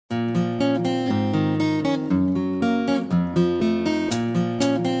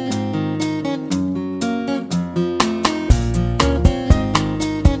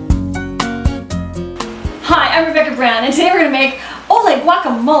Brown, and today we're going to make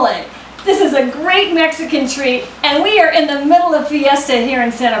guacamole. This is a great Mexican treat, and we are in the middle of Fiesta here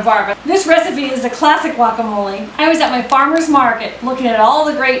in Santa Barbara. This recipe is a classic guacamole. I was at my farmer's market looking at all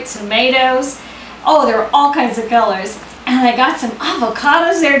the great tomatoes. Oh, there were all kinds of colors. And I got some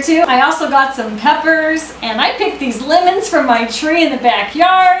avocados there too. I also got some peppers, and I picked these lemons from my tree in the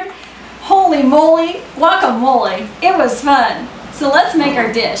backyard. Holy moly, guacamole. It was fun. So let's make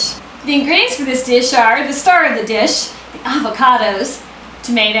our dish. The ingredients for this dish are the star of the dish, the avocados,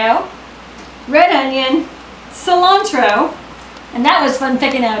 tomato, red onion, cilantro, and that was fun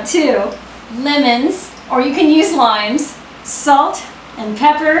picking out too, lemons, or you can use limes, salt, and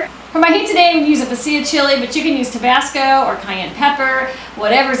pepper. For my heat today, I'm going to use a pasilla chili, but you can use Tabasco or cayenne pepper,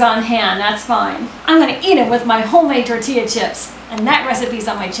 whatever's on hand, that's fine. I'm going to eat it with my homemade tortilla chips, and that recipe's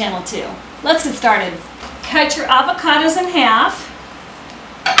on my channel too. Let's get started. Cut your avocados in half,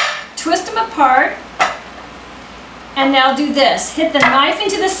 twist them apart, and now do this. Hit the knife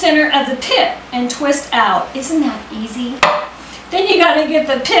into the center of the pit and twist out. Isn't that easy? Then you got to get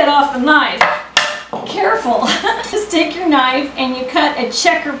the pit off the knife. Careful. Just take your knife and you cut a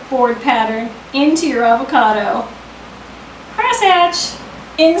checkerboard pattern into your avocado. Crosshatch,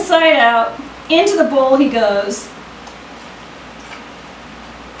 inside out, into the bowl he goes.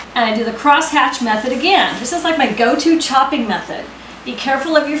 And I do the crosshatch method again. This is like my go-to chopping method. Be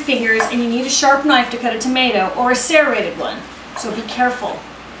careful of your fingers, and you need a sharp knife to cut a tomato or a serrated one, so be careful.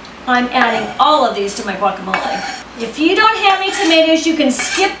 I'm adding all of these to my guacamole. If you don't have any tomatoes, you can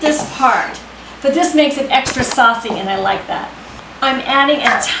skip this part, but this makes it extra saucy, and I like that. I'm adding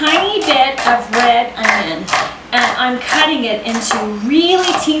a tiny bit of red onion, and I'm cutting it into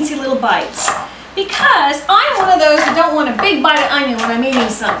really teensy little bites, because I'm one of those that don't want a big bite of onion when I'm eating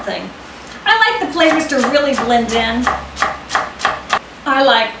something. I like the flavors to really blend in. I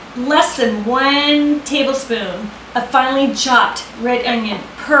like less than 1 tablespoon of finely chopped red onion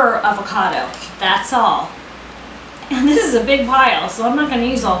per avocado. That's all. And this is a big pile, so I'm not going to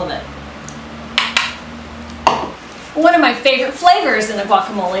use all of it. One of my favorite flavors in a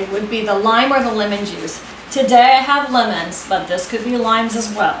guacamole would be the lime or the lemon juice. Today I have lemons, but this could be limes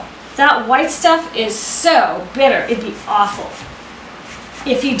as well. That white stuff is so bitter, it'd be awful.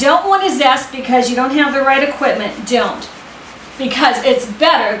 If you don't want a zest because you don't have the right equipment, don't. Because it's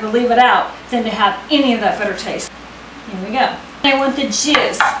better to leave it out than to have any of that bitter taste. Here we go. I want the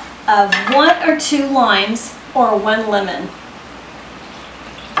juice of 1 or 2 limes or 1 lemon.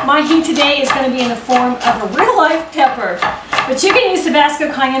 My heat today is going to be in the form of a real life pepper, but you can use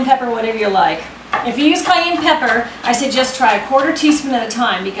Tabasco, cayenne pepper, whatever you like. If you use cayenne pepper, I suggest try a 1/4 teaspoon at a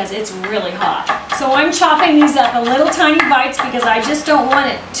time because it's really hot. So I'm chopping these up in little tiny bites because I just don't want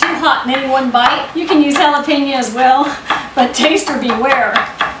it too hot in any one bite. You can use jalapeno as well, but taster beware.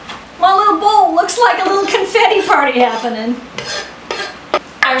 My little bowl looks like a little confetti party happening.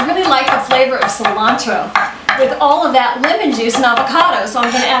 I really like the flavor of cilantro with all of that lemon juice and avocado, so I'm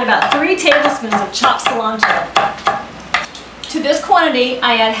going to add about 3 tablespoons of chopped cilantro. To this quantity,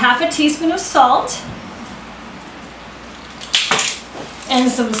 I add half a teaspoon of salt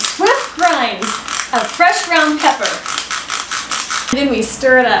and some swift grinds of fresh ground pepper. Then we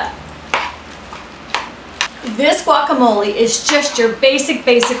stir it up. This guacamole is just your basic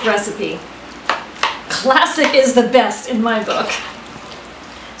recipe. Classic is the best in my book.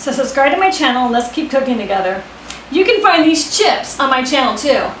 So subscribe to my channel and let's keep cooking together. You can find these chips on my channel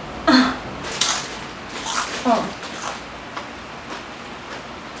too. Oh.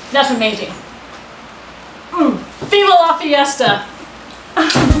 That's amazing. Viva la fiesta!